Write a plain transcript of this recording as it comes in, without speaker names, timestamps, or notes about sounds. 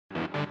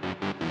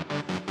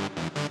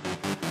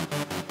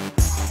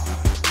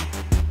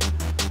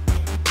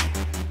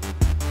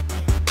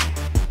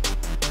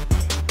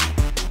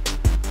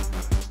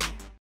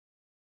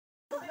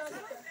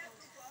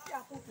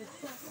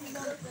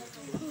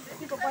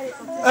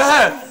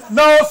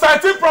Now,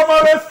 Sati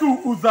Primary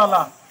School,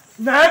 Uzala.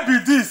 Now, be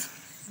this.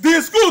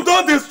 The school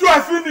don't destroy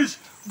finish.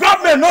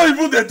 Government not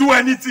even they do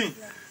anything.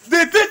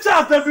 The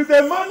teachers,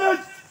 they manage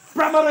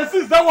primary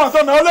 6. That was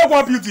on only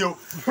one video.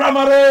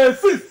 Primary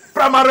 6,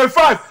 primary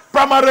 5,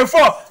 primary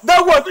 4.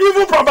 That was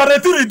even primary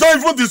 3.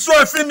 Don't even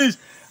destroy finish.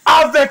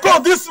 As they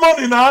call this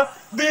morning now,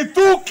 the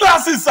 2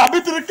 classes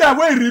Sabitri can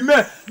where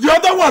remain. The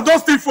other one don't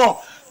still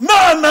fall.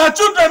 No,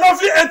 children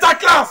of you enter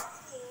class.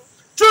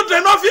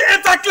 Children of you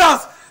enter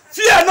class.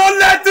 Fear not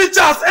let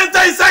teachers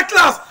enter inside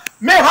class.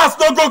 May has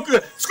no go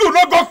school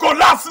no go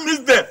collapse miss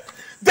them.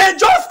 They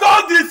just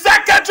call the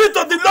secretary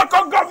to the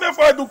local government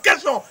for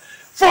education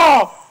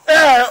for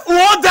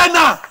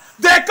Uodena.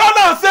 They call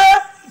and say,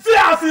 see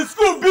as the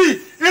school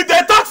be. If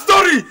they talk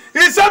story,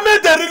 he said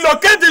make they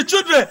relocate the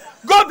children,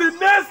 go the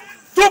next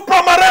to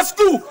primary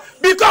school.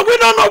 Because we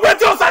don't know where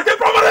to say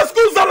primary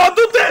schools are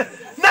do there.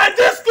 Now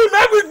this school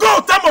now we go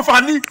time of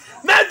Ani.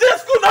 Now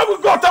this school now we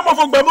go time of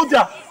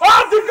Ogbemudia.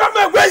 All the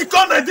government where you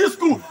come at this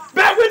school.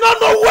 But we don't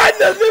know when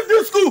they leave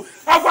this school.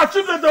 Our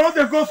children they don't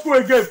they go school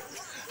again.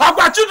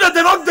 Our children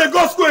they don't they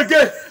go school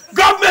again.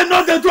 Government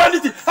not they do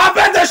anything. I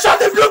bet they shut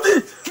the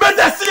building. But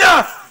they see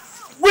us.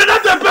 We're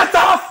not the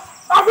better.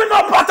 Are we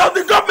not part of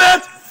the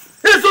government?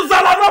 Is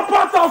Uzala not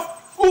part of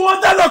who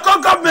want the local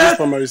government?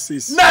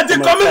 Now the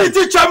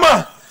community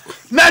chairman.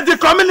 Now the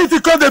community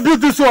can they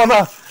build this one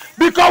now.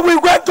 Because we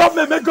want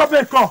government, make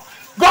government come.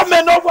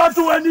 Government don't want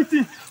to do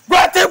anything.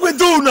 What thing we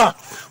do now?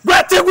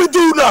 What thing we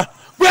do now?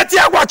 What thing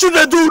our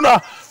children do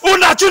now?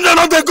 Una children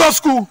not they go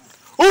school.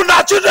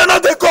 Una children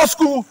not they go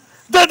school.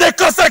 Then they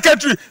call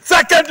secretary.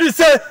 Secretary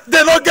say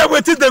they don't get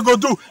what they go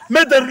do.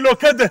 Make them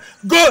relocate them.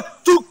 Go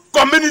to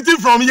community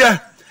from here.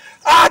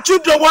 Our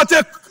children want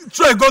to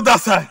try go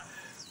that side.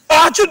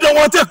 Our children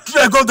want to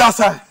try go that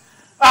side.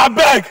 I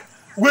beg.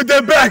 With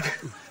the beg.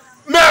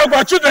 May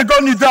our children go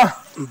need that.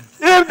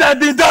 If they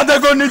need that, they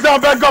go need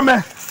that. Beg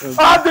government.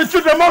 All the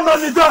children more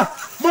not need that.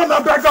 More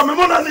not beg government.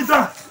 More not need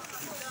that.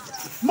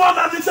 More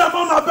not need that.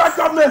 More not beg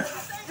government.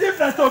 If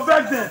they to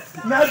beg them,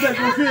 now they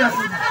go here.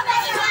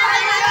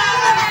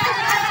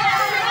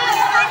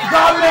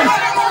 Government.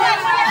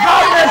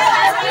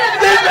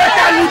 If they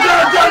can need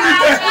that,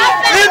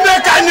 if they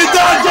can need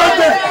that,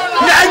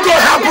 now go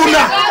happen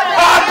now.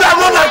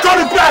 More not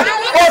call it back.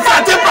 Oh,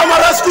 Sati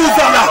Primary Schools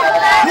are now.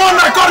 More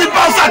not call it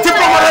back. Sati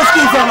Primary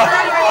Schools are now.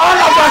 All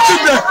of our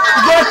children,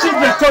 your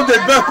children told the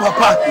beg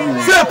Papa.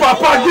 Say,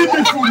 Papa, give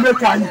me food,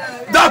 make I eat.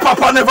 That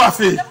Papa never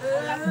fail.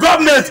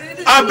 Government,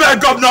 I beg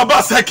Governor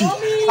Baseki.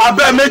 I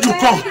beg, make you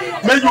come.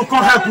 Make you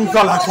come help with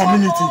our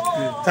community.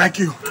 Thank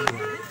you.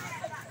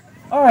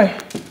 All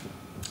right.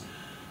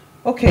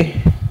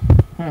 Okay.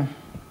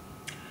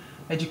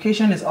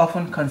 Education is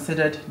often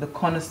considered the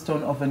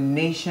cornerstone of a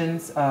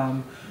nation's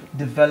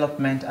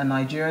development, and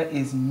Nigeria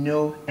is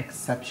no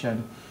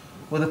exception.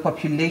 With a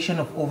population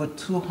of over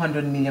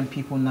 200 million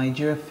people,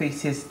 Nigeria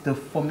faces the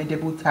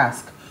formidable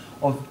task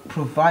of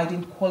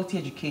providing quality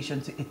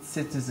education to its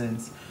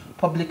citizens.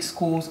 Public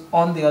schools,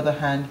 on the other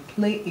hand,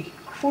 play a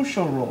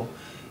crucial role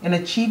in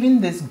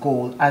achieving this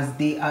goal, as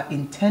they are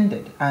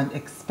intended and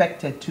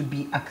expected to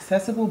be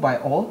accessible by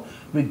all,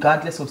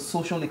 regardless of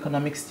social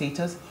economic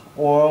status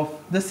or of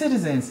the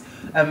citizens,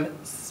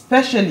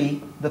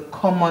 especially the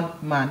common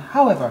man.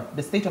 However,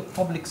 the state of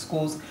public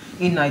schools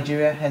in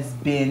Nigeria has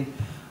been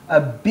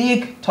a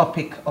big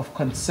topic of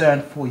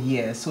concern for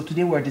years. So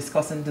today we're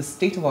discussing the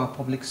state of our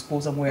public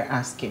schools, and we're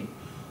asking,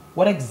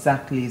 what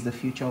exactly is the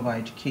future of our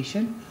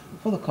education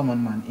for the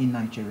common man in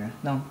Nigeria?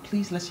 Now,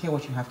 please, let's hear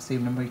what you have to say.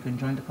 Remember, you can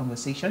join the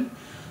conversation.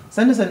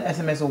 Send us an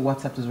SMS or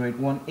WhatsApp to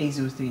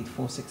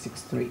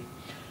 081-803-4663.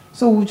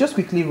 So we'll just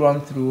quickly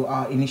run through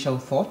our initial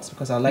thoughts,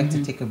 because I'd like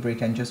to take a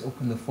break and just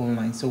open the phone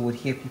line so we'll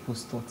hear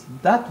people's thoughts.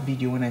 That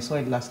video, when I saw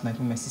it last night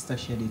when my sister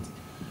shared it,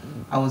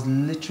 I was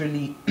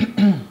literally...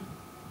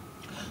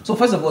 So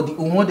first of all, the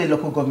Umode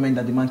local government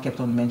that the man kept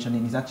on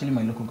mentioning is actually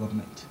my local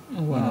government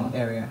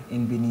area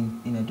in Benin,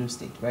 in Edo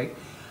State, right?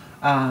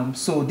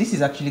 So this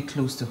is actually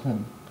close to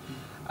home.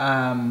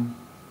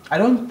 I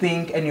don't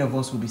think any of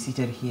us will be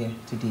seated here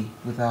today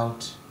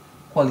without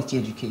quality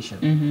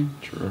education.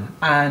 True.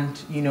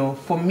 And, you know,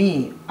 for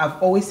me,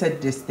 I've always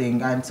said this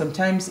thing, and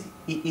sometimes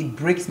it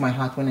breaks my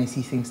heart when I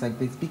see things like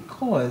this,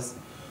 because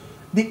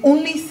the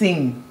only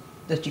thing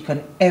that you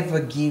can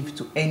ever give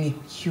to any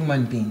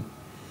human being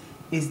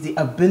is the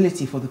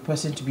ability for the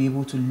person to be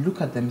able to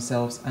look at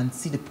themselves and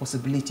see the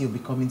possibility of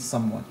becoming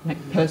someone. Like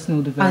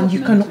personal development. And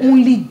you can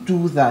only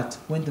do that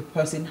when the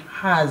person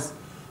has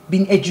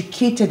been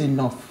educated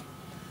enough,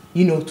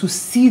 you know, to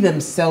see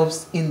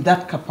themselves in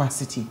that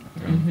capacity.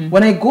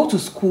 When I go to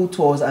school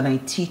tours and I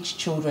teach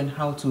children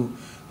how to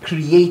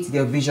create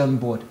their vision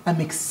board,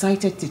 I'm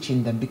excited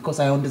teaching them,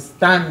 because I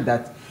understand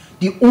that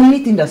the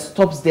only thing that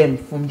stops them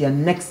from their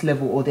next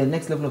level or their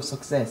next level of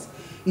success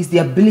is the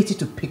ability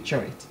to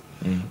picture it.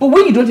 But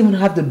when you don't even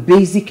have the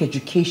basic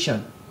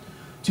education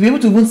to be able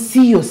to even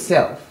see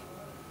yourself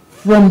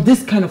from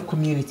this kind of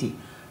community,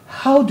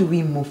 how do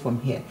we move from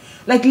here?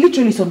 Like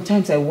literally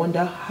sometimes I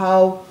wonder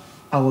how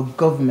our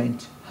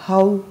government,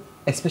 how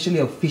especially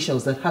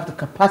officials that have the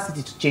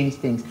capacity to change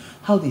things,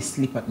 how they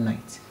sleep at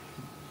night.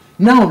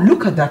 Now,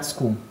 look at that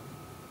school.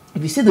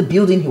 If you see the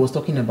building he was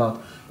talking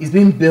about is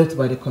being built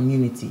by the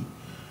community,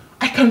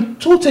 I can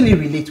totally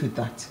relate with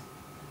that,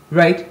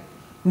 right?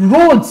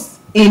 Roads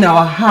in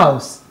our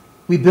house,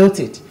 we built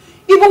it.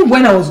 Even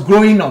when I was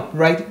growing up,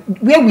 right,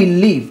 where we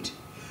lived,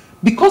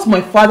 because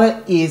my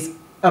father is,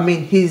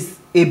 he's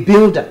a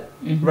builder,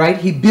 right?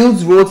 He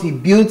builds roads, he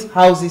builds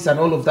houses and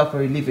all of that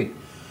for a living.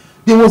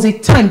 There was a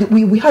time that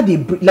we had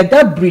like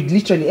that bridge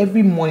literally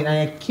every morning,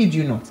 and I kid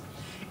you not,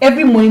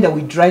 every morning that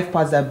we drive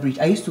past that bridge,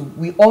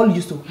 we all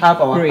used to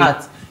have our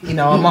hats in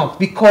our mouth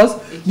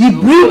because the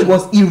bridge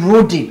was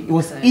eroding, it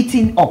was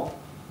eating up.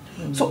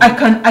 So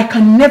I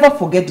can never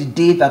forget the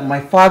day that my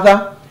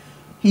father,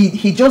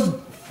 he just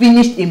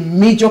finished a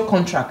major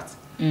contract,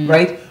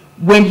 right?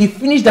 When he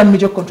finished that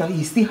major contract,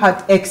 he still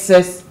had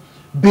excess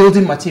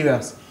building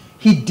materials.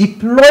 He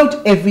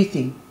deployed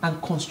everything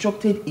and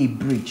constructed a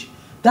bridge.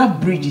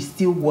 That bridge is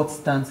still what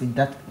stands in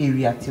that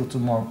area till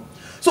tomorrow.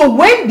 So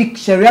when the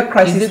Sharia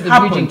crisis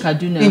happened in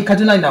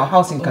Kaduna, in our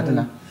house in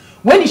Kaduna,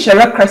 when the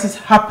Sharia crisis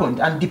happened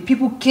and the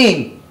people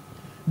came,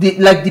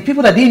 the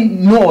people that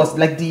didn't know us,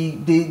 like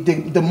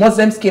the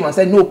Muslims came and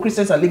said, no,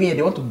 Christians are living here,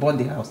 they want to burn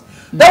the house.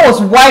 That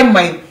was why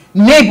my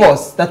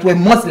neighbors that were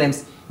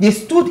Muslims, they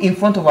stood in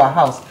front of our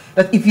house,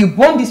 that if you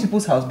burn these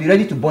people's house, be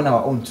ready to burn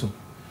our own too.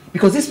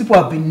 Because these people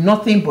have been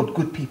nothing but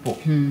good people.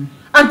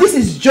 And this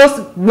is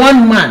just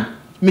one man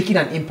making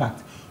an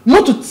impact.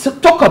 Not to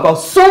talk about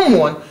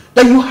someone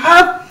that you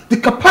have the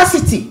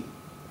capacity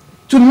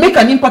to make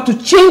an impact,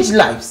 to change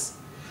lives.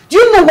 Do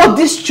you know what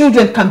these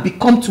children can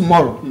become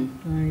tomorrow?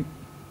 Right.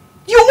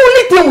 The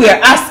only thing we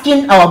are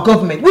asking our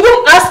government, we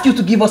don't ask you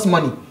to give us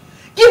money.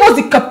 Give us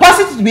the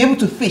capacity to be able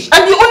to fish.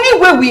 And the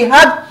only way we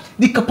have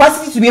the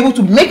capacity to be able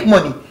to make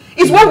money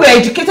is when we are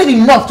educated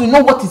enough to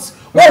know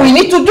what we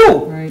need to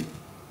do. Right.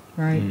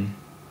 Right.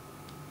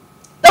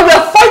 That we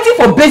are fighting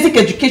for basic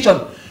education.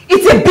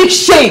 It's a big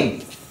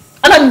shame.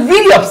 And I'm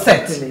really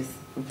upset.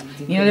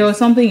 You know, there was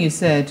something you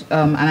said,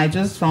 and I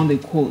just found a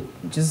quote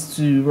just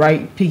to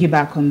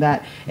piggyback on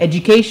that.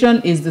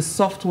 Education is the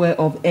software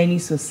of any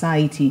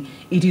society.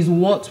 It is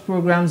what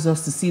programs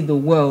us to see the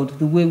world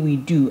the way we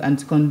do and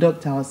to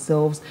conduct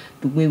ourselves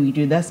the way we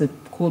do. That's a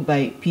quote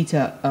by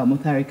Peter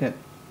Mutharika.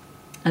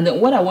 And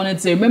then what I wanted to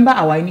say, remember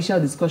our initial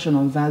discussion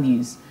on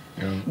values.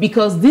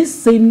 Because these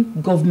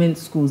same government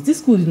schools, this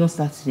school did not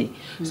start today.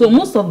 So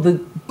most of the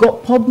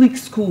public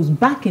schools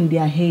back in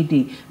their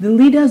heyday, the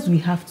leaders we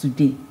have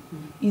today,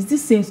 is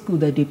this same school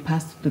that they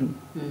passed through.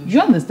 Do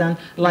you understand?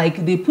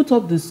 Like they put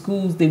up the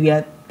schools, they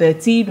were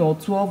 13 or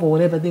 12 or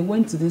whatever, they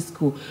went to this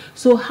school.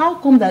 So how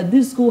come that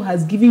this school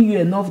has given you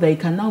enough that you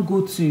can now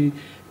go to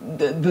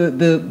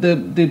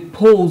the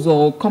polls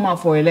or come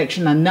out for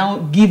election and now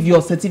give your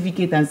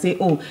certificate and say,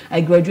 oh, I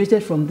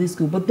graduated from this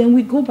school? But then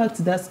we go back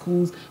to those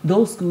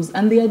schools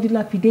and they are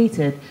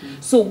dilapidated.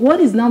 So what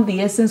is now the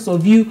essence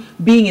of you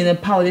being in a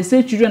power? They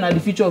say children are the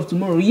future of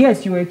tomorrow.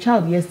 Yes, you were a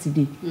child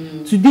yesterday.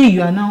 Today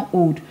you are now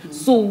old.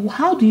 So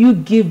how do you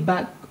give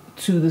back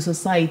to the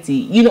society?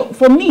 You know,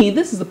 for me,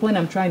 this is the point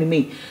I'm trying to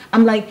make.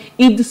 I'm like,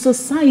 if the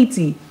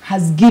society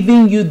has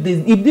given you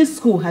this, if this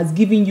school has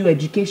given you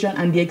education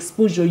and the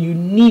exposure you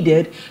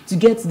needed to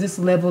get to this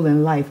level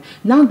in life,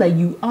 now that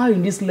you are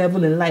in this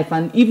level in life,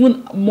 and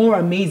even more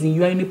amazing,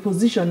 you are in a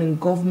position in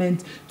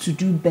government to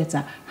do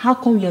better, how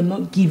come you're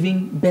not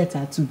giving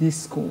better to these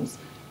schools?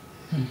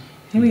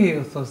 Let me hear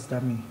your thoughts,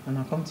 Dami, and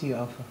I'll come to you,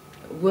 Alpha.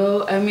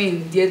 Well, I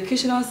mean, the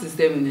educational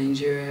system in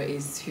Nigeria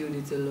is filled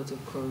with a lot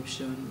of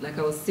corruption. Like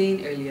I was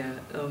saying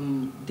earlier,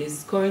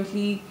 there's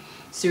currently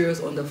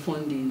serious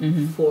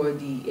underfunding for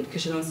the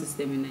educational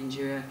system in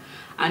Nigeria.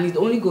 And it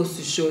only goes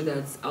to show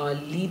that our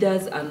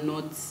leaders are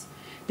not,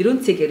 they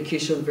don't take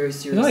education very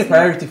seriously. It's not a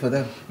priority for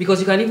them. Because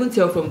you can even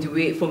tell from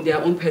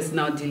their own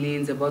personal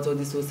dealings about all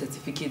this whole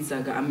certificate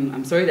saga. I mean,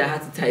 I'm sorry that I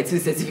had to tie it to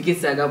certificate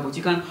saga, but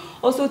you can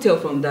also tell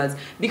from that.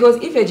 Because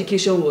if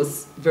education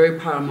was very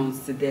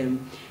paramount to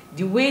them,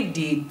 the way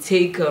they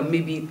take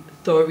maybe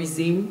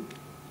tourism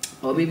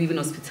or maybe even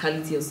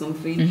hospitality or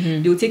something,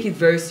 they will take it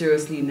very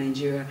seriously in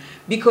Nigeria.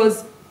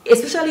 Because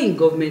especially in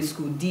government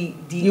school, the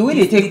way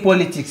they take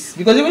politics,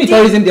 because even in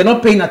tourism, they're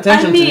not paying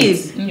attention to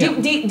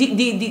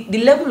it.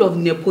 The level of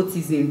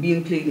nepotism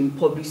being played in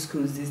public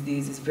schools these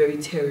days is very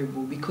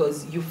terrible,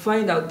 because you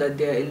find out that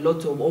there are a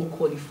lot of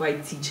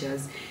unqualified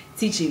teachers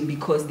teaching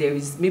because there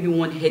is maybe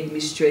one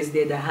headmistress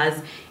there that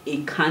has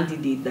a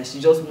candidate that she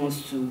just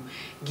wants to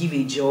give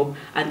a job,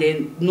 and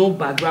then no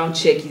background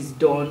check is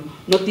done,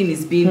 nothing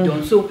is being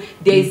done. So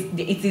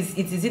it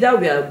is either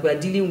we are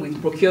dealing with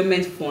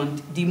procurement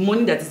fund, the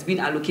money that is being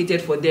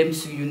allocated for them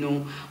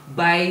to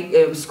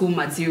buy school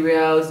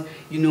materials,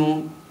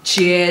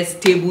 chairs,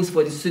 tables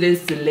for the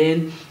students to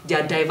learn, they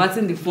are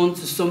diverting the fund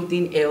to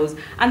something else.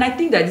 And I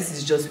think that this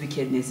is just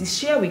wickedness. It's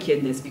sheer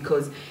wickedness,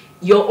 because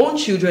your own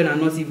children are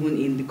not even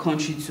in the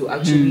country to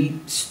actually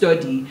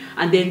study,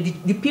 and then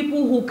the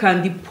people who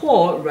can, the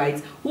poor,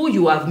 right, who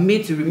you have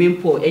made to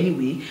remain poor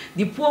anyway,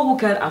 the poor who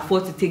can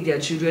afford to take their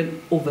children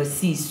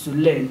overseas to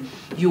learn,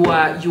 you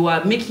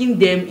are making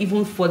them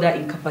even further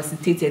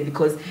incapacitated,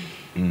 because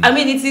I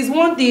mean, it is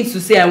one thing to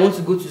say I want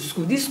to go to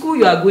school. This school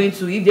you are going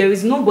to, if there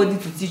is nobody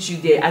to teach you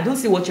there, I don't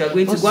see what you are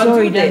going to go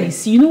and do there.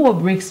 Dennis, you know what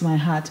breaks my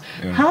heart?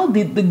 How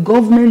did the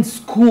government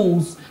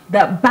schools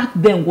that back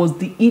then was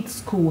the it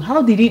school,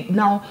 how did it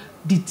now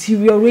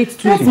deteriorate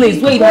to a place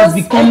where it has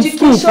become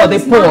school for the poor?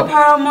 Education is not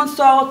paramount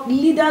to our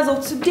leaders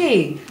of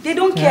today. They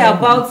don't care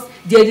about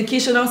the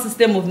educational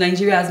system of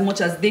Nigeria as much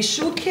as they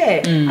should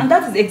care, and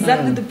that is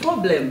exactly the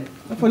problem.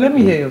 Well, let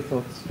me hear your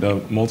thoughts. There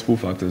are multiple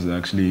factors that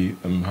actually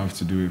have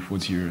to do with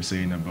what you're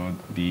saying about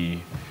the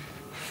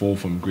fall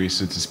from grace,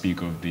 so to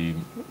speak, of the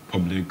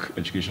public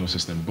educational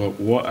system. But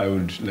what I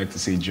would like to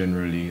say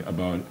generally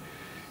about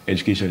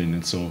education in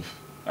itself,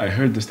 I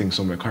heard this thing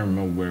somewhere, I can't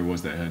remember where it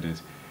was that I heard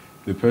it.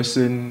 The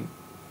person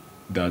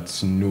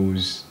that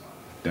knows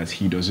that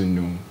he doesn't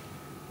know,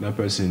 that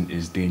person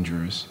is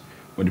dangerous.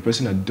 But the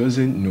person that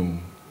doesn't know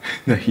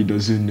that he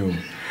doesn't know,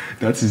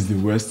 that is the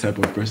worst type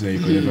of person that you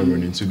could ever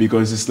run into.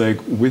 Because it's like,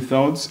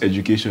 without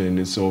education in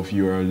itself,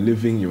 you are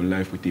living your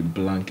life with a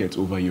blanket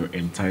over your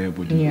entire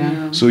body.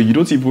 Yeah. So you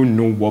don't even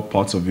know what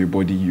parts of your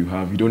body you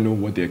have. You don't know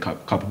what they're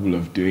capable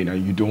of doing.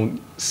 And you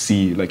don't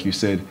see, like you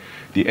said,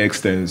 the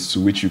extent to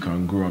which you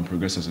can grow and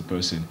progress as a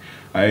person.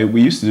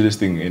 We used to do this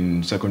thing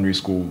in secondary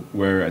school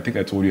where, I think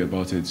I told you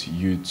about it,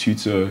 you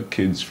tutor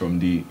kids from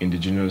the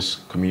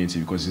indigenous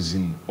community, because it's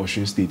in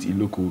Osun State,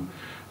 Iloko.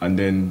 And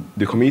then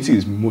the community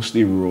is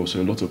mostly rural,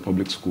 so a lot of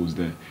public schools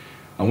there.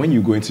 And when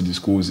you go into the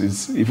schools,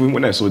 it's, even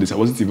when I saw this, I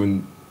wasn't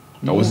even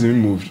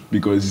moved,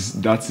 because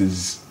that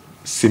is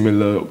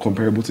similar,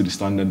 comparable to the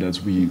standard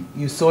that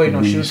you saw in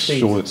Osun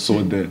State.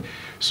 Saw there.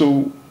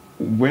 So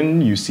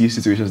when you see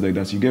situations like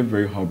that, you get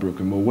very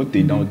heartbroken. But what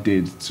they now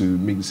did to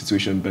make the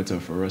situation better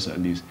for us,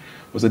 at least,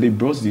 was that they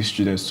brought these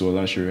students to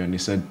Olashere and they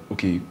said,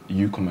 okay,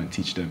 you come and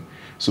teach them.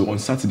 So on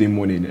Saturday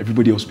morning,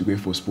 everybody else will be going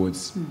for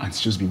sports, and it's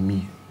just be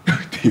me.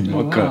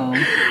 Wow.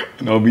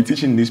 And I'll be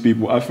teaching these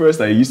people. At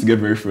first, I used to get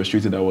very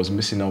frustrated that I was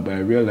missing out, but I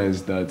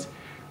realized that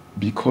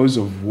because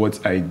of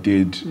what I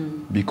did,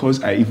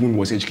 because I even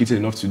was educated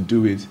enough to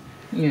do it,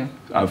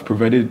 I've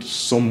provided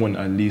someone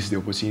at least the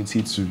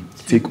opportunity to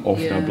take off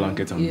that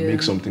blanket and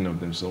make something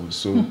of themselves.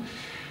 So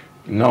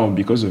now,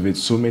 because of it,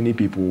 so many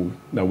people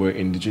that were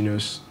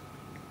indigenous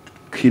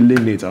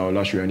killing it at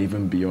Olashere and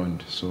even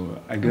beyond. So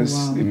I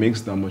guess it makes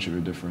that much of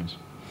a difference.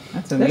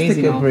 That's amazing. Let's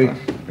take a break.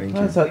 Thank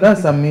you.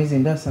 That's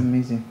amazing. That's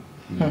amazing.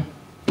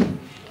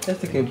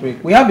 Let's take a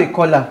break. We have a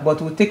caller, but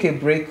we'll take a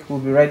break. We'll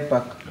be right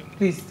back.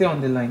 Please stay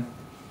on the line.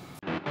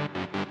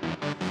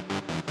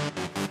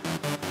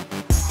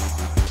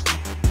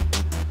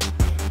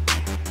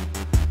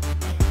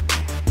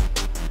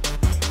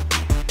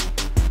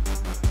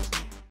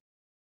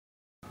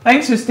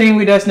 Thanks for staying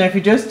with us. Now, if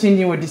you just tuned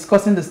in, we're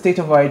discussing the state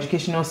of our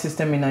educational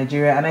system in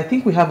Nigeria, and I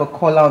think we have a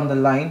caller on the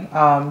line.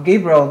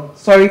 Gabriel,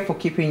 sorry for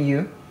keeping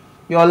you.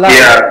 You're live.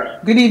 Yeah.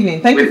 Good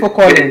evening. Thank you for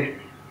calling.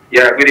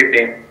 Yeah, good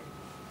evening.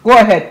 Go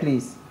ahead,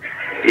 please.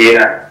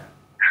 Yeah.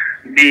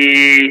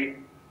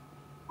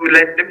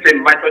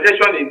 My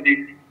suggestion in this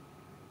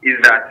is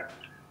that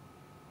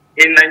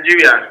in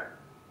Nigeria,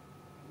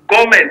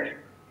 government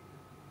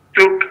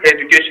took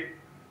education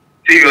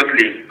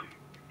seriously,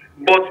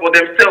 but for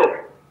themselves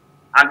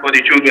and for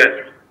the children.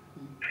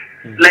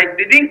 Like,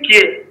 they didn't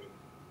care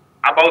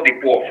about the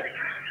poor.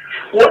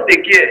 What they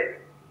care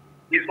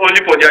is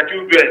only for their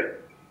children,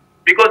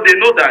 because they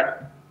know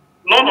that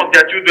none of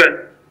their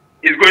children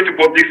is going to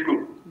public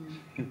school.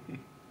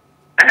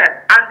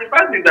 And the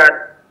fact is that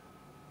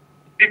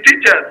the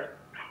teachers,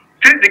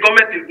 since the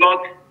government is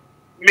not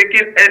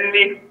making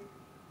any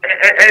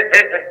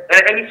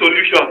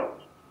solution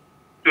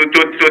to the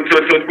problem,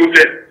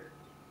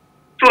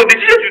 so the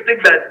teachers should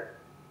think that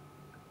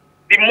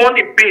the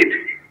money paid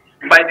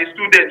by the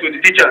student to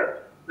the teacher,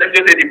 let me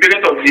just say the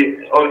parents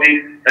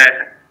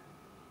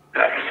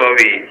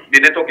sorry, the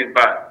network is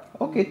bad.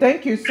 Okay,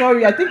 thank you.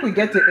 Sorry, I think we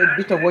get a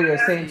bit of what you're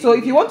saying. So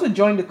if you want to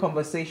join the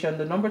conversation,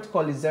 the number to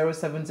call is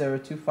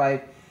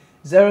 07025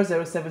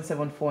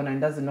 007749.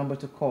 That's the number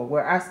to call.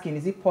 We're asking,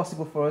 is it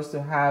possible for us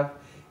to have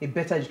a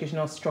better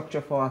educational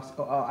structure for us,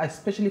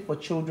 especially for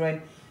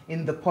children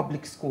in the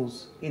public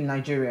schools in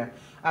Nigeria?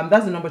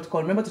 That's the number to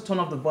call. Remember to turn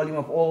off the volume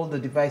of all the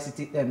devices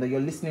that you're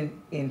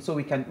listening in, so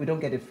we don't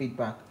get a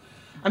feedback.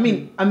 I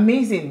mean,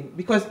 amazing,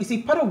 because you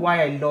see, part of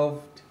why I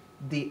loved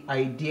the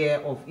idea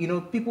of,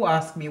 people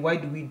ask me, why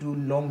do we do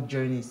long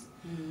journeys?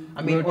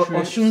 I mean,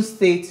 Osun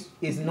State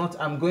is not,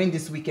 I'm going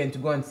this weekend to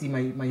go and see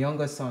my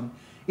younger son.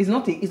 It's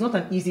not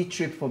an easy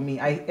trip for me.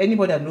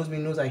 Anybody that knows me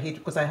knows I hate,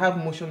 because I have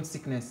motion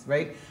sickness,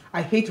 right?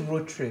 I hate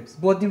road trips.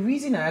 But the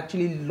reason I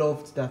actually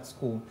loved that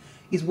school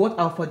is what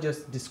Alpha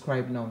just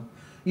described now.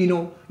 You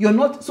know, you're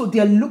not, so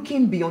they're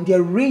looking beyond,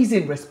 they're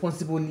raising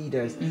responsible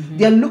leaders.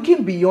 They're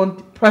looking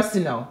beyond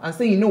personal and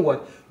saying, you know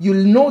what,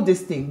 you'll know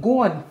this thing,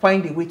 go and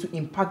find a way to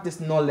impact this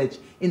knowledge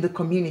in the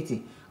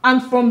community.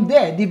 And from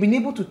there, they've been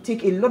able to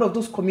take a lot of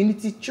those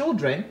community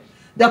children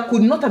that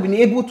could not have been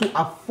able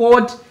to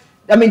afford,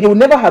 I mean, they would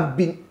never have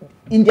been,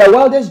 in their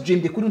wildest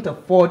dream, they couldn't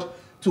afford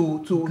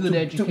to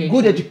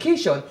good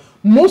education.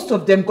 Most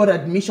of them got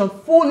admission,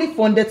 fully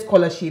funded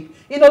scholarship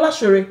in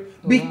Olasore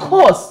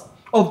because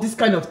of this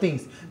kind of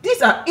things.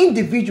 These are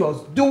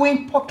individuals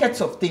doing pockets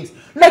of things.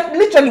 Like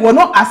literally, we're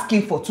not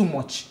asking for too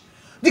much.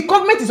 The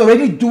government is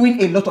already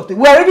doing a lot of things.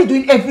 We're already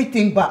doing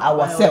everything by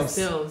ourselves.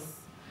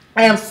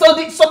 I am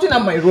sorting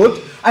out my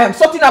road. I am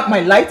sorting out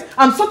my light.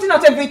 I'm sorting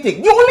out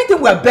everything. The only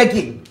thing we're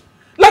begging.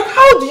 Like,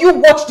 how do you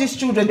watch these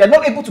children? They're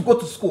not able to go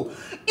to school.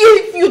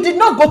 If you did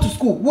not go to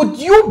school, would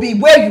you be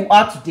where you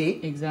are today?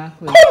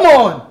 Exactly. Come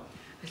on.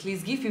 At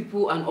least give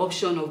people an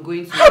option of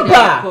going to either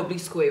a public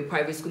school or a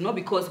private school. Not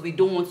because we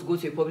don't want to go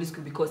to a public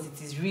school because it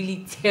is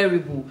really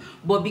terrible,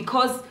 but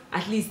because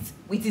at least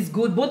it is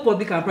good. Both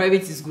public and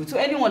private is good. So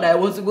anyone that I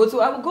want to go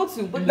to, I will go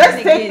to. But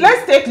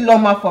let's take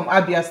Loma from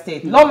Abia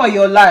State. Loma,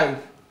 you're live.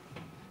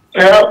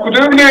 Good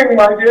evening,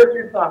 my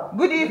dear sister.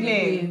 Good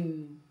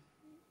evening.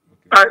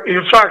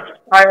 In fact,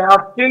 I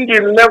have seen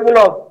the level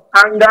of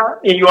anger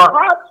in your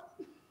heart.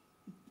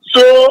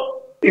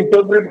 So, it's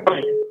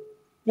everybody.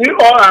 We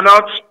all are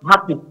not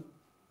happy.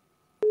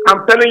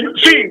 I'm telling you.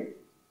 See,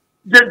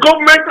 the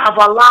government have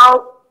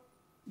allowed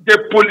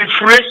the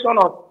proliferation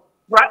of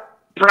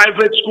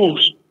private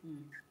schools.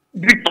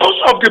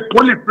 Because of the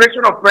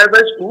proliferation of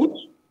private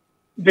schools,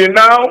 they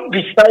now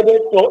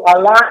decided to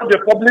allow the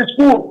public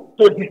school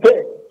to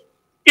decay.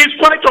 It's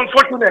quite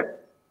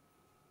unfortunate.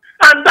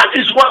 And that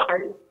is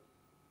why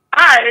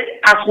I,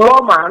 as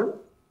lawman,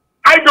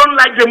 I don't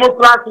like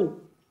democracy.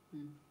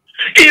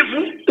 If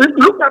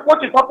look at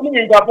what is happening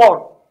in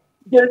Gabon,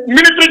 the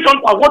military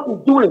junta, what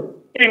is doing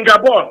in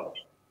Gabon.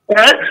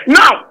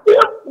 Now,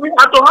 if we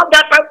are to have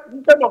that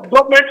type of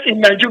government in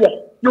Nigeria,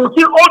 you will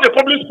see all the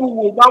public schools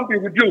will now be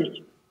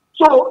reduced.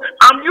 So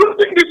I'm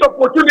using this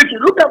opportunity.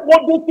 Look at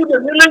what they see,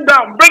 they're kneeling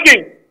down,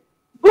 begging.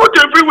 Go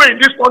to everywhere in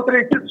this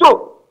country.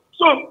 So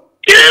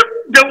if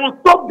they will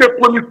stop the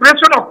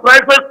proliferation of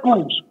private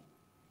schools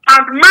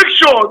and make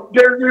sure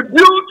they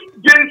rebuild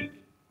this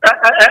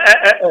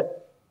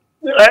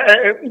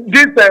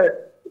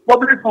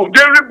public school,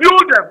 they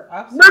rebuild them,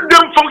 make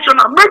them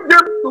functional, make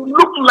them to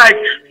look like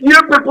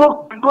young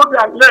people can go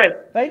there and learn.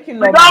 Thank you,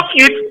 Loma. Without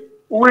it,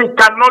 we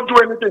cannot do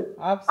anything.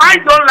 Absolutely. I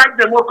don't like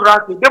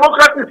democracy.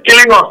 Democracy is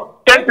killing us.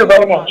 Thank you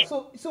very much.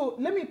 So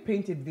let me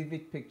paint a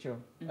vivid picture.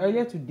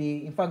 Earlier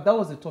today, in fact, that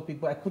was the topic,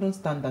 but I couldn't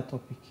stand that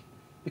topic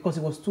because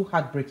it was too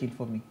heartbreaking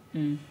for me.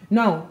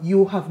 Now,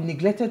 you have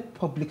neglected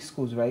public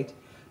schools, right?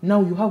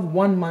 Now you have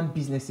one-man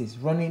businesses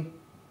running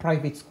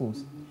private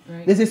schools.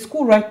 Right. There's a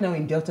school right now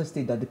in Delta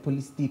State that the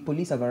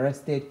police have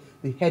arrested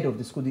the head of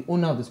the school, the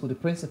owner of the school, the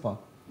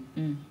principal.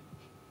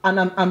 And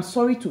I'm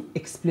sorry to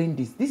explain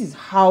this. This is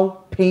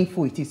how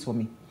painful it is for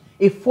me.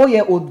 A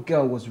 4-year-old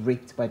girl was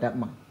raped by that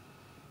man.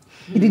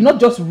 He did not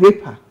just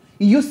rape her.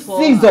 He used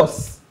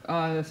scissors.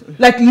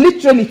 Like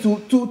literally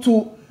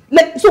to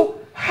like, so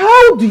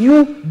how do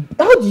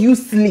you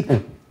sleep?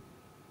 Do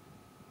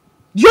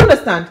you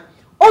understand?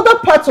 Other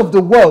parts of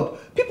the world,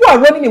 people are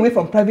running away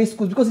from private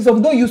schools because it's of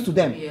no use to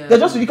them. They're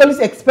just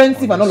ridiculously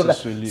expensive and all of that.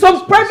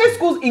 Some private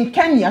schools in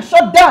Kenya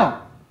shut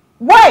down.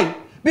 Why?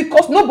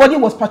 Because nobody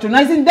was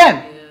patronizing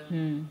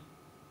them.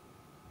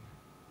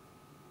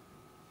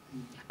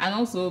 And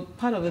also,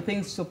 part of the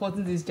things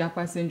supporting this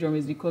Japa syndrome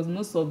is because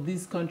most of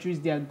these countries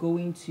they are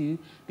going to,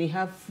 they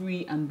have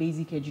free and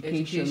basic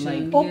education.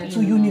 Like up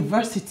to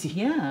university.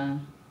 Yeah.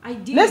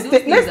 Let's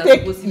take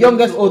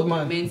youngest old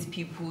man.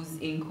 People's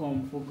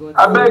income for God.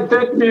 I beg,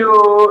 take me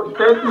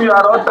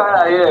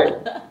around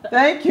here.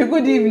 Thank you.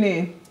 Good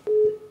evening.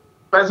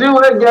 Person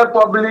will get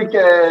public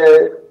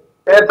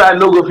airtime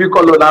no go fit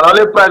call on, and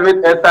only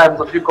private airtime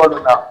go fit call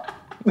on now.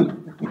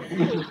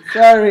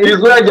 Sorry.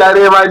 It's where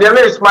Jare, my dear,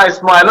 is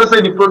small. I don't say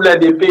the problem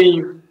they pay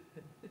you,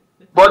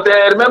 but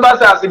remember,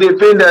 as they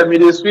pay them,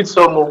 they sweet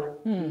some more.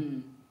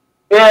 On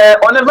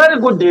a very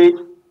good day,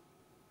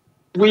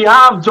 we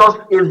have just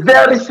a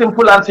very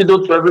simple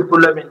antidote to every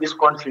problem in this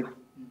country.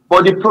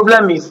 But the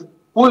problem is,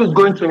 who is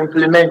going to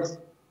implement?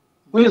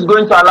 Who is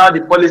going to allow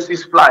the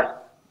policies fly?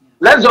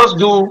 Let's just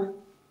do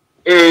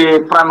a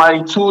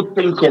primary two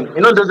thinking.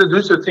 You know, there's a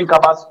used to think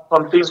about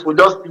some things, we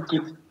just think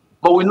it,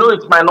 but we know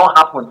it might not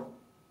happen.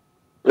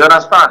 You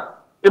understand?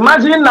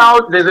 Imagine now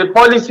there's a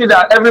policy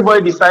that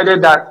everybody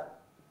decided that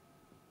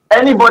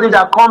anybody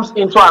that comes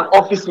into an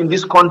office in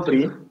this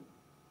country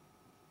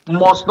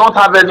must not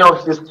have any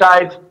of his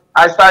child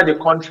outside the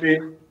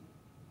country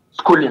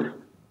schooling.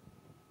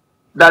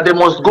 That they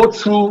must go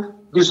through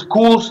the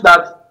schools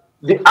that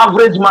the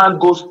average man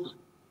goes to,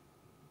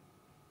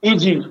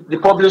 e.g. the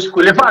public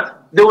school. In fact,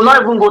 they will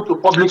not even go to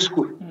public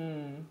school.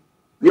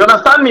 You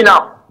understand me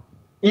now?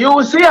 You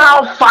will see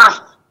how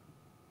fast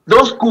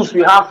those schools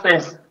will have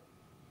fence.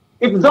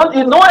 We don't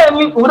even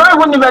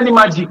need any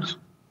magic.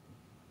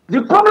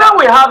 The problem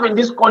we have in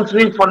this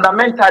country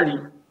fundamentally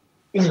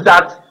is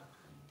that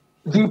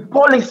the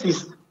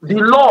policies, the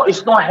law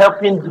is not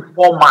helping the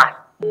poor man.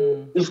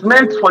 It's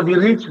meant for the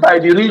rich by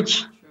the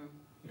rich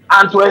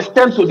and to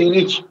extend to the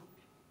rich.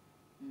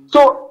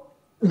 So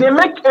they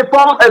make a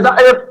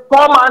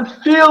poor man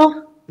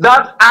feel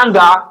that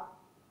anger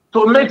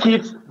to make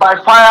it by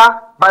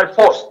fire, by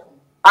force.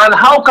 And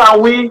how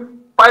can we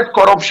fight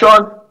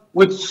corruption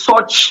with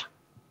such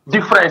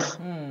difference?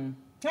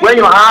 When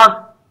you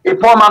have a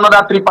poor man under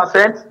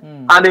 3%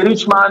 and a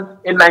rich man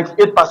in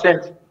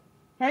 98%.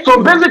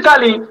 So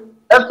basically,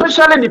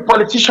 especially the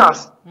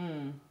politicians,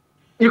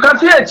 you can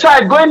see a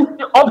child going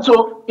up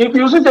to, if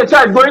you see a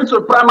child going to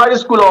primary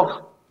school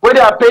of where they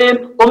are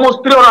paying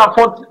almost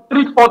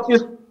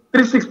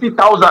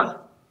 360,000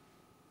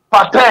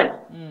 per term.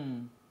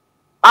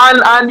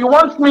 And you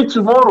want me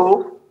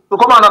tomorrow to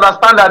come and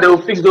understand that they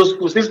will fix those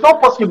schools. It's not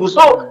possible.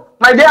 So,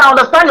 my dear, I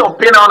understand your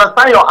pain, I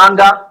understand your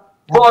anger,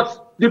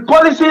 but the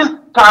policies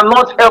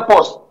cannot help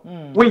us.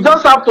 We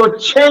just have to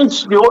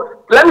change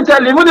let me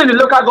tell you, even in the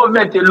local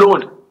government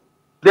alone,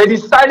 they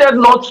decided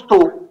not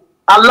to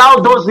allow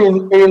those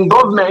in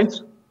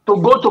government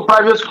to go to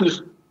private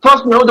schools.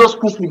 Trust me, all those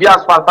schools will be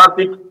as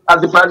fantastic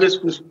as the private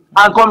schools.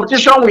 And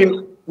competition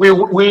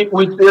will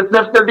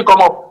definitely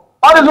come up.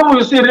 All the people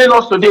you see in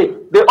us today,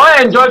 they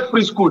all enjoy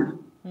free school.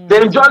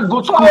 They enjoy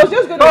good school.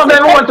 Some of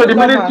them went to the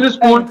military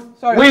school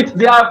with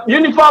their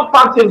uniform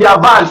packed in their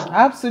bags.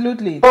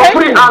 Absolutely. For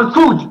free and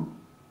food.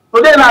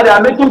 Today now they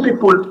are making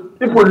people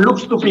look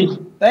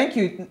stupid. Thank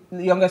you,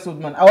 youngest old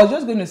man. I was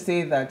just going to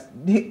say that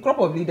the crop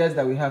of leaders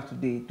that we have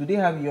today, do they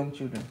have young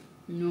children?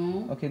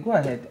 No. Okay, go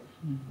ahead.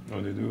 No,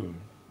 they do.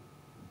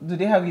 Do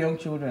they have young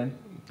children?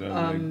 They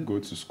go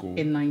to school.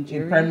 In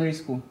Nigeria? In primary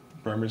school?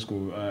 Primary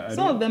school.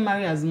 Some of them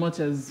marry as much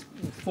as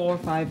 4 or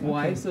 5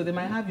 wives, so they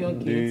might have young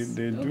kids.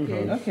 They do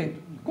have. Okay,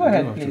 go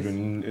ahead, please.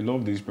 Children. In a lot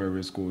of these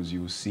private schools,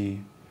 you will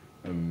see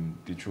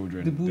the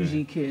children. The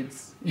bougie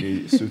kids.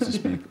 So to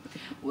speak.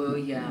 Well,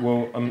 yeah.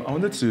 Well, I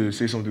wanted to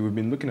say something. We've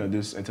been looking at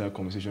this entire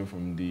conversation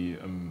from the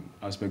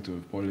aspect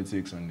of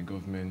politics and the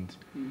government,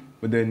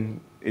 but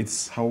then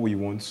it's how we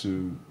want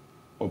to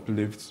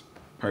uplift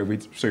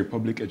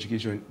public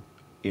education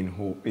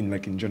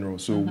in general.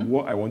 So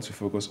what I want to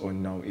focus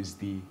on now is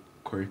the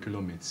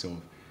curriculum itself.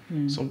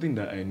 Something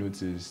that I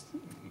noticed,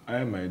 I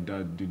and my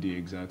dad do the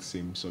exact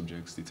same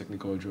subjects, the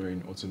technical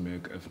drawing,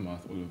 automech,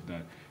 F-math, all of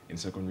that in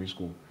secondary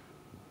school.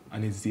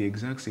 And it's the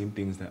exact same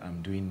things that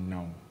I'm doing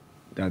now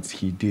that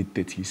he did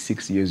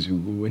 36 years ago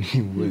when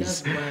he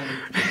was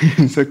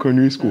in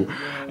secondary school.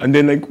 And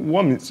then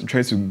what I'm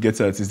trying to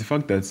get at is the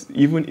fact that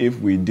even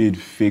if we did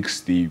fix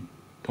the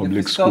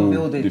public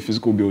school, the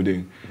physical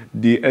building,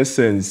 the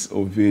essence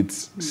of it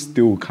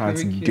still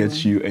can't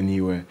get you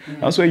anywhere.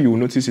 That's why you will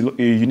notice a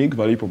unique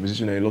value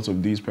proposition that a lot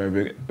of these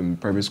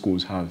private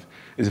schools have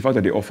is the fact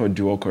that they offer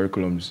dual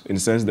curriculums in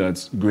the sense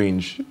that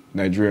Grange,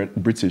 Nigerian,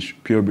 British,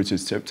 pure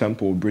British,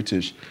 Temple,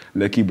 British,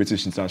 Lekki,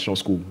 British International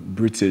School,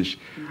 British,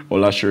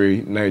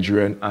 Olashere,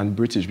 Nigerian, and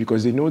British,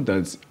 because they know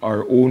that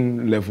our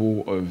own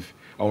level of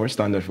our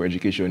standard for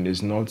education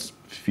is not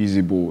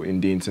feasible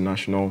in the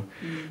international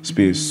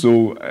space.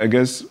 So I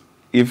guess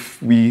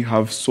if we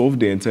have solved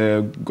the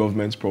entire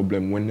government's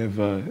problem,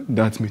 whenever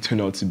that may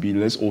turn out to be,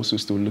 let's also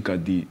still look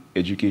at the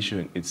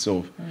education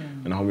itself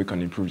and how we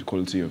can improve the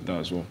quality of that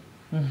as well.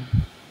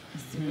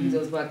 This brings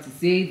us back to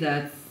say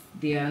that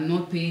they are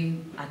not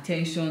paying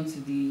attention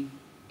to the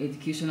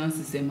educational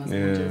system as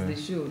much as they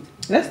should.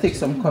 Let's take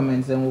some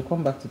comments and we'll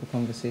come back to the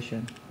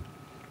conversation.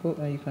 Go,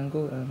 you can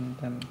go,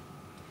 Dami.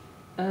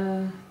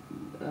 I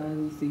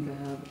don't think I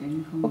have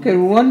any comments. Okay,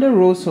 Rwanda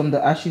rose from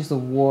the ashes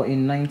of war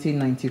in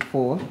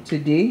 1994.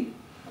 Today,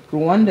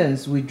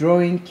 Rwandans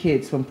withdrawing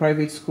kids from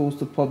private schools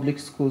to public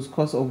schools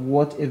because of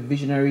what a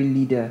visionary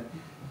leader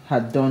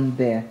had done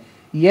there.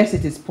 Yes,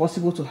 it is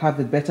possible to have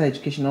a better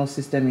educational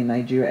system in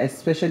Nigeria,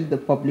 especially the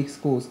public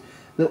schools.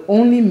 The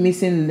only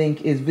missing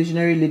link is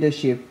visionary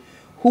leadership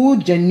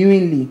who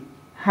genuinely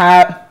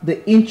have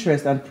the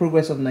interest and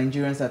progress of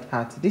Nigerians at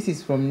heart. This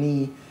is from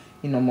Nii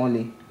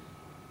Inomole.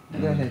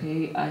 Go ahead.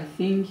 Okay, I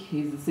think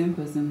he's the same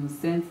person who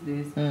sent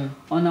this.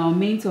 On our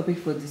main topic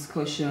for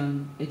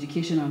discussion,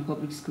 education and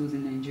public schools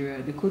in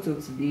Nigeria, the quote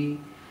of today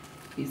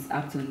is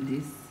apt on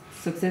this.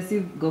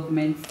 Successive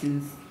governments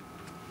since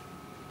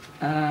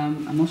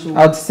I'm not sure.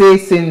 I would say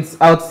since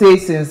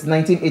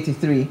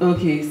 1983.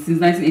 Okay, since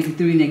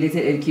 1983,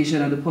 neglected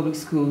education and the public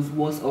schools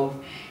was of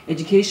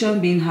education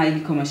being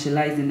highly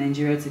commercialized in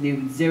Nigeria today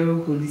with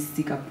zero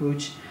holistic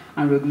approach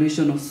and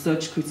regulation of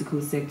such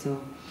critical sector.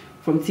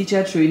 From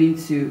teacher training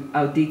to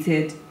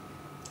outdated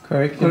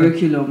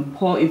curriculum,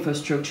 poor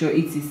infrastructure,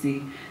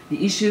 etc.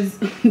 The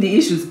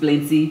issues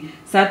plenty.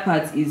 Sad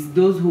part is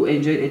those who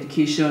enjoyed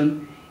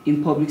education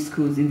in public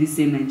schools in this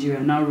same Nigeria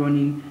now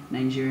running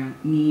Nigeria.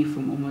 Me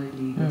from Omole,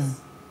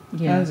 Lagos.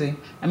 Yeah.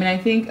 I mean, I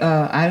think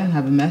I don't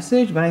have a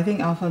message, but I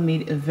think Alpha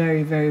made a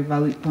very, very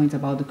valid point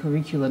about the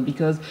curriculum,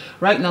 because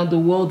right now the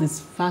world is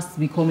fast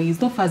becoming,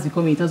 it's not fast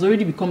becoming, it has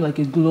already become like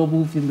a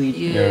global village,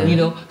 you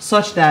know,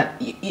 such that,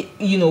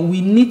 you know,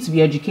 we need to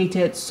be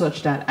educated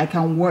such that I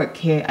can work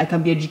here, I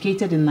can be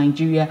educated in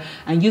Nigeria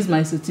and use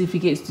my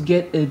certificates to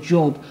get a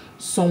job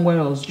somewhere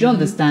else. Do you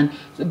understand?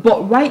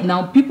 But right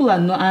now, people are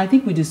not, and I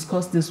think we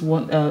discussed this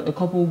one a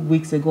couple of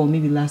weeks ago,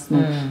 maybe last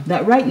month,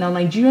 that right now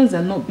Nigerians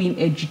are not being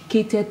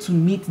educated to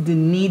meet the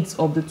needs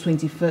of the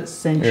 21st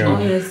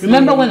century.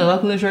 Remember when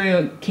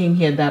Olakunle came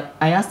here, that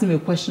I asked him a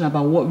question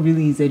about what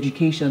really is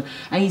education,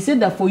 and he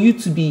said that for you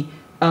to be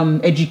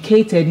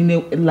educated, you know,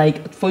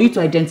 like for you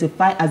to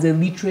identify as a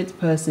literate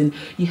person,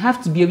 you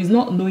have to be able, it's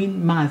not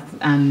knowing math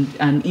and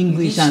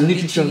English and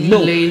literature.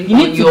 No, you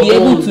need to be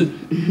able to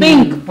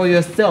think for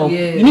yourself.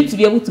 You need to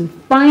be able to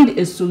find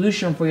a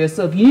solution for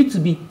yourself. You need to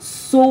be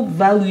so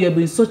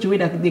valuable in such a way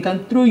that they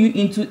can throw you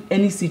into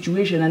any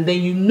situation, and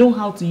then you know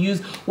how to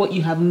use what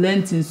you have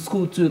learned in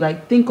school to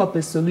like think up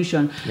a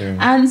solution.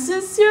 And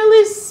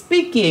sincerely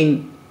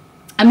speaking,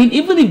 I mean,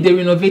 even if they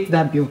renovate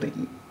that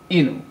building,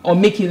 you know, or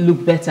make it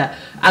look better,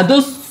 are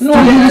those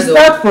you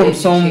start from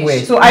somewhere.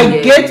 So I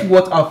get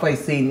what Alpha is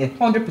saying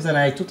 100%.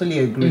 I totally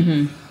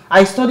agree.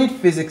 I studied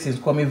physics in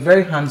school. I'm a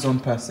very hands-on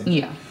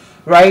person.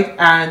 Right?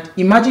 And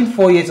imagine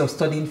 4 years of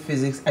studying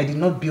physics. I did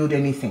not build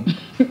anything.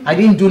 I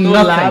didn't do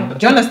nothing. Lab.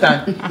 Do you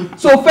understand?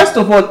 So first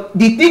of all,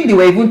 the thing they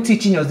were even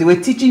teaching us, they were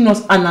teaching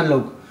us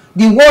analog.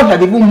 The world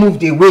had even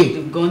moved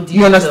away.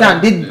 You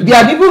understand?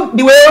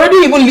 They were already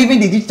even leaving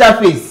the digital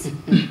phase.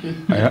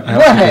 I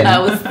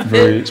have something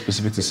very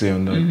specific to say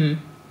on that.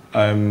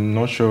 I'm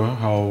not sure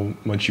how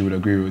much you would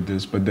agree with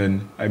this, but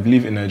then I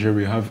believe in Nigeria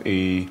we have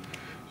a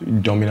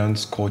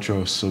dominant culture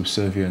of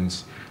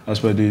subservience. As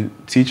per the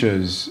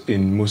teachers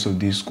in most of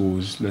these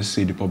schools, let's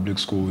say the public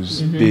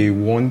schools, they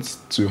want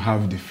to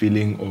have the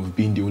feeling of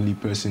being the only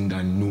person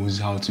that knows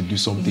how to do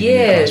something in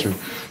the classroom.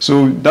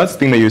 So that's the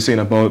thing that you're saying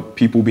about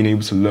people being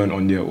able to learn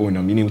on their own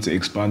and being able to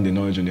expand their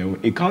knowledge on their own.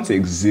 It can't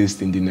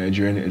exist in the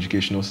Nigerian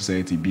educational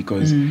society,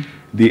 because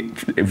the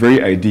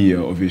very idea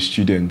of a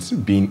student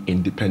being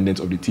independent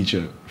of the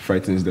teacher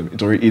frightens them.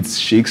 It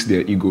shakes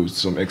their egos to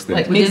some extent.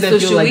 Like makes them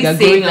feel like they're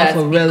going out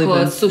for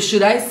relevance. So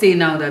should I say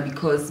now that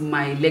because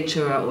my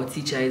lecturer or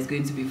teacher is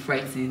going to be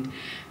frightened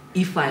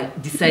if I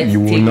decide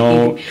to take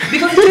it?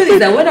 Because the truth is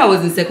that when I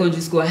was in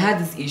secondary school, I had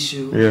this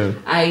issue.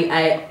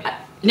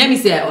 Let me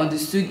say I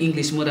understood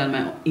English more than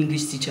my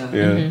English teacher,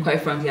 quite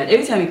frankly. And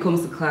every time he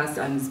comes to class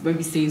and is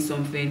maybe saying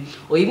something,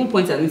 or even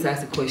points at me to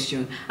ask a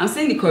question, I'm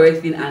saying the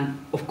correct thing and,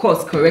 of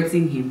course,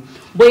 correcting him.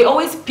 But he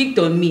always picked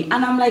on me.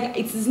 And I'm like,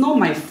 it is not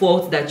my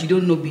fault that you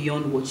don't know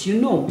beyond what you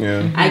know.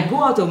 I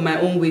go out of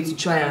my own way to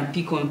try and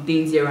pick on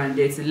things here and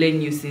there to learn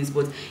new things.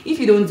 But if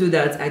you don't do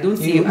that, I don't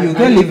see you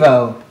can live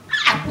out.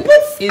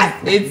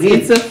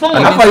 It's a form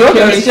of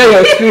insecurity. Share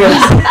your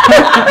experience.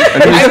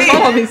 It's a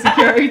form of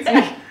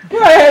insecurity.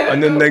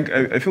 And then, like,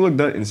 I feel like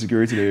that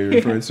insecurity that you're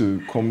referring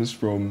to comes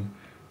from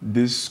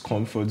this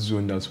comfort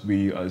zone that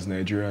we as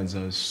Nigerians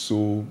are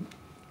so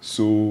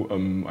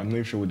I'm not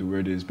even sure what the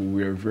word is, but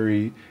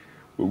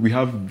we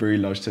have very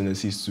large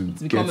tendencies to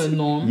become a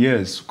norm.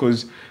 Yes,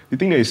 because the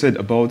thing that you said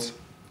about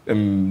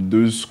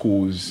those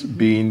schools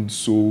being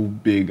so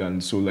big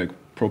and so like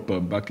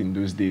proper back in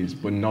those days,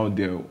 but now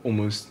they're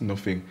almost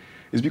nothing.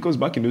 It's because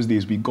back in those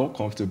days we got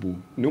comfortable.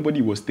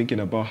 Nobody was thinking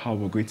about how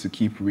we're going to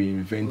keep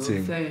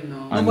reinventing.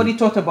 Nobody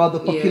thought about the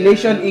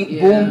population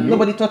boom.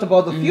 Nobody thought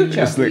about the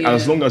future. It's like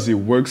as long as it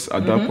works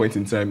at that point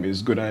in time,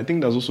 it's good. And I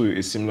think that's also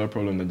a similar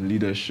problem that the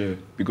leaders share,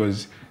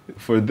 because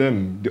for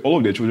them, all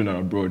of their children are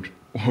abroad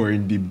or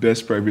in the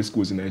best private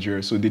schools in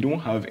Nigeria, so they don't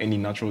have any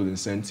natural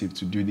incentive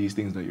to do these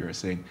things that you're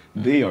saying.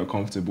 They are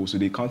comfortable, so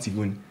they can't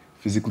even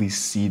physically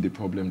see the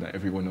problem that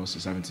everyone else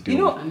is having to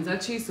deal with. And it's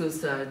actually so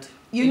sad.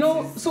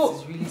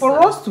 So really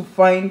for us to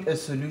find a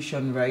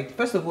solution, right,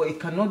 first of all, it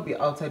cannot be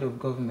outside of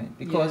government,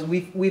 because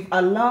we've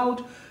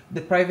allowed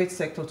the private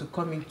sector to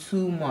come in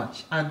too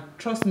much. And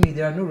trust me,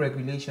 there are no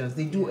regulations.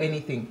 They do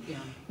anything.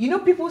 You know,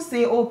 people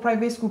say, oh,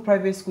 private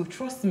school.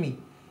 Trust me,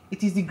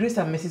 it is the grace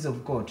and mercies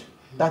of God.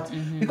 That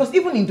because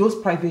even in those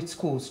private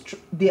schools,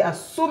 there are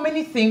so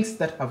many things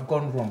that have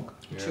gone wrong.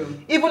 True.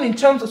 Even in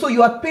terms of, so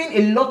you are paying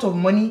a lot of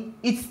money,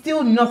 it's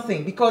still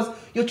nothing because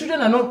your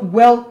children are not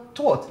well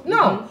taught.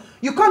 Now,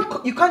 you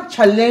can't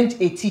challenge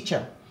a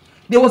teacher.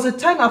 There was a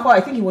time after, I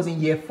think it was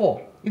in year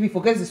 4. If he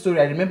forgets the story,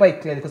 I remember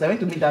it clearly because I went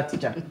to meet that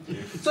teacher.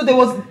 So there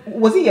was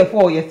it year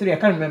 4 or year 3? I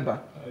can't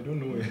remember. I don't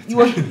know it. He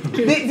was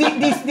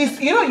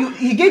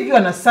he gave you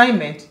an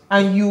assignment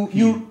and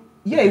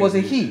it was a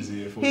he.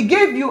 He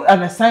gave you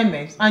an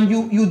assignment and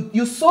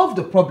you solved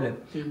the problem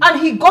and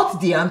he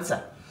got the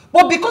answer.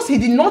 But because he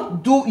did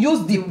not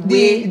use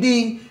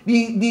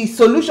the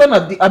solution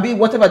of the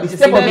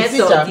step of the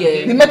teacher,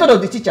 the method of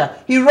the teacher,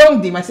 he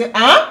wronged him. I said,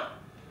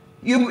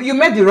 you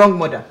met the wrong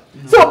mother.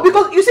 So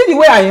because you see the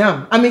way I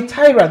am, I'm a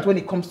tyrant when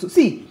it comes to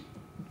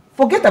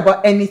forget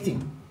about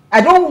anything. I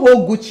don't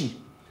hold Gucci.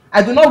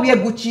 I do not wear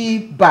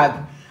Gucci bag.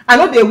 I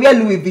know they wear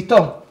Louis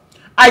Vuitton.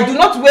 I do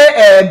not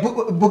wear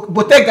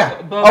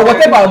Bottega or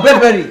whatever, or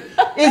Burberry.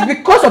 It's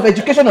because of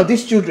education of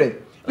these children.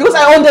 Because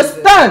I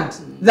understand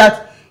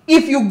that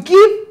if you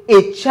give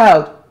a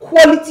child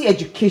quality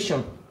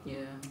education,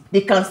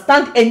 they can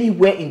stand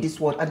anywhere in this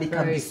world and they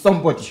can be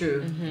somebody.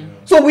 True.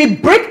 So we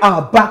break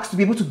our backs to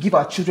be able to give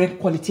our children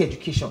quality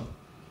education.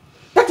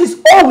 That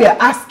is all we are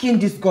asking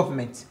this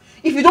government.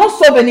 If you don't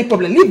solve any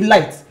problem, leave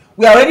light.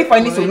 We are already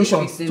finding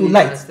solutions to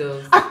light.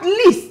 At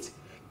least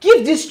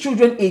give these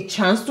children a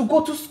chance to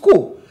go to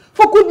school.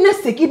 For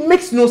goodness sake, it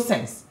makes no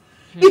sense.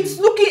 It's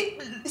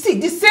looking, see,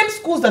 the same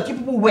schools that you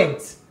people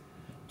went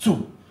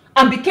to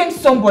and became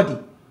somebody.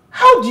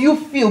 How do you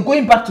feel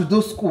going back to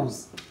those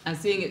schools? And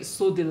seeing it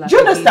so dilapidated. Do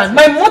you understand?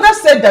 My mother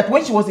said that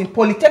when she was in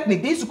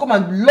Polytechnic, they used to come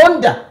and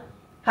launder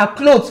her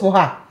clothes for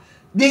her.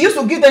 They used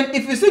to give them,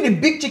 if you see the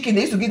big chicken,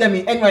 they used to give them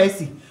in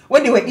NYSC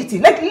when they were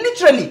eating. Like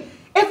literally,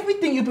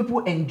 everything you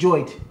people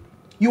enjoyed,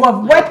 you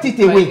have wiped it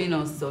away.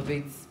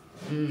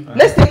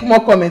 Let's take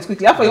more comments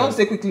quickly. After you want to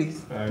say quickly?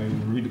 I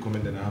read the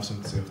comment and I have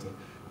something to say after.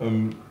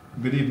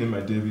 Good evening,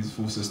 my dear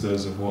beautiful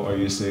sisters of What Are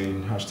You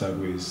Saying?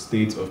 #ways.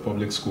 State of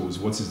public schools.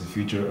 What is the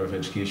future of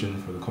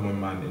education for the common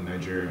man in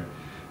Nigeria?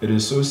 It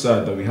is so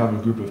sad that we have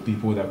a group of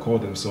people that call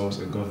themselves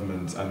a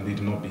government and they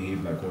do not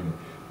behave like one.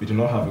 We do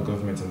not have a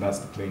government, and that's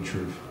the plain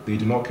truth. They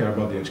do not care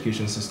about the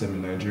education system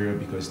in Nigeria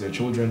because their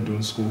children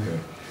don't school here.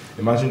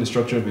 Imagine the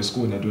structure of a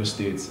school in Edo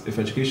State. If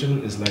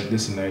education is like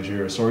this in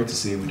Nigeria, sorry to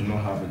say, we do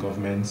not have a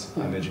government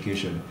and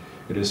education.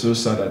 It is so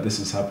sad that this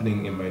is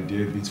happening in my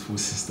dear beautiful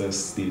sister's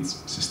state,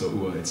 Sister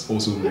Uwa. It's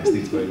also my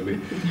state, by the way.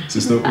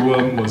 Sister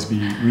Uwa must be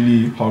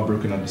really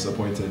heartbroken and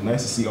disappointed.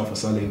 Nice to see Alpha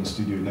Saleh in the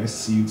studio. Nice to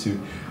see you too.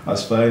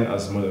 As fine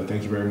as mother.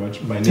 Thank you very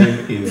much. My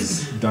name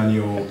is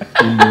Daniel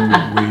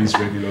Umo Ways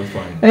Regular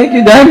Fine. Thank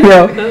you,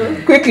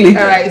 Daniel. Quickly.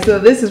 All right, so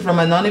this is from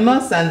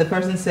Anonymous, and the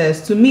person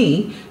says, to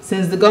me,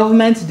 since the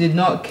government did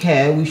not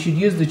care, we should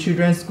use the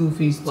children's school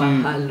fees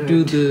to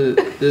do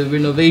the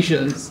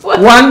renovations.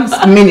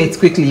 1 minute,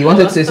 quickly. You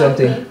wanted to say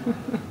something?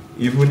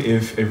 Even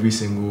if every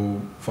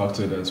single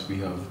factor that we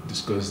have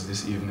discussed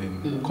this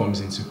evening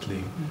comes into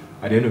play,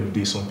 at the end of the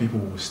day, some people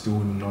will still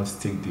not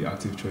take the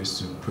active choice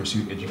to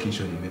pursue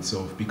education in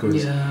itself,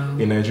 because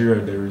in Nigeria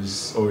there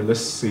is, or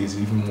let's say it's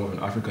even more of an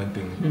African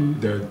thing,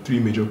 there are 3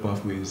 major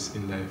pathways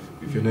in life.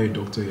 If you're not a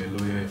doctor, you're a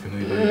lawyer. If you're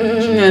not a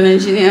lawyer, you're an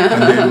engineer.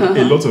 And then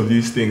a lot of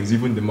these things,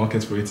 even the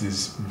market for it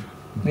is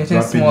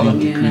rapidly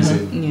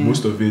decreasing.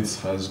 Most of it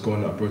has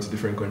gone abroad to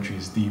different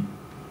countries. The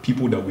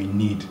people that we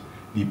need,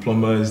 the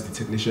plumbers, the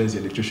technicians, the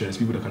electricians,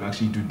 people that can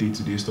actually do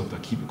day-to-day stuff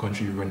that keep the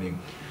country running,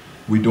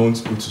 we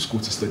don't go to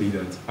school to study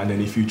that. And then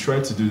if you try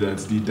to do that,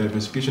 the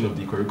diversification of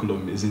the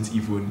curriculum doesn't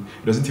even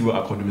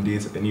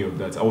accommodate any of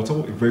that. I will tell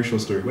a very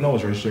short story. When I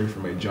was registering for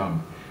my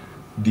JAM,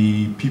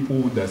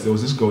 there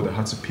was this girl that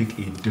had to pick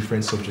a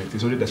different subject, a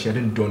subject that she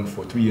hadn't done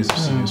for 3 years of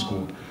senior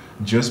school,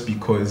 just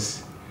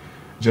because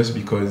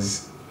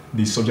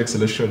the subject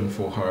selection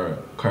for her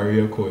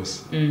career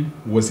course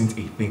wasn't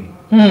a thing.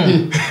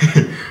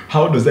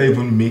 How does that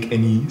even make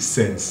any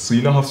sense? So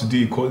you now have to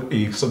do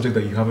a subject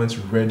that you haven't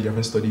read, you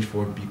haven't studied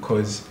for,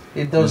 because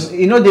it does.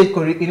 There's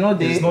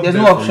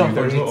no option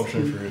for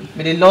it.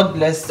 May the Lord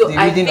bless the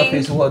reading of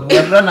His word. We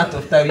have run out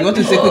of time. You want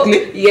to say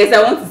quickly? Yes,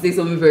 I want to say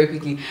something very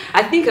quickly.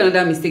 I think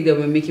another mistake that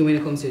we're making when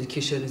it comes to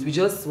education is we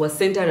just was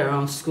centered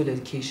around school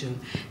education.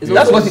 That's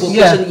what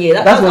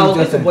I was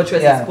going to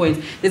buttress this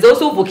point. There's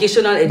also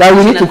vocational education that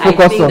we need to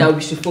focus on. That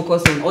we should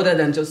focus on, other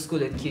than just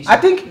school education. I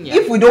think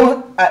if we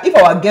don't, if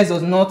our guest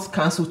does not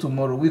cancel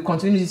tomorrow, we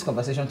continue this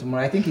conversation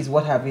tomorrow. I think it's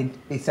worth having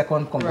a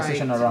second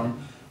conversation around.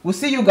 We'll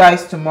see you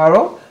guys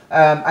tomorrow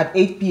at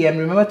 8 p.m.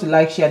 Remember to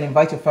like, share, and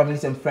invite your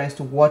families and friends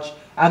to watch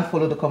and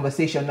follow the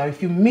conversation. Now,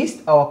 if you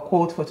missed our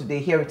quote for today,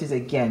 here it is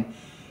again.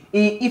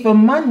 If a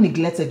man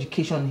neglects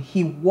education,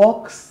 he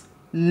walks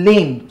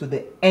lame to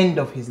the end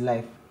of his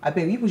life. I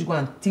beg you should go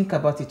and think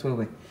about it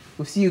well.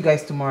 We'll see you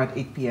guys tomorrow at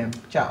 8 p.m.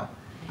 Ciao.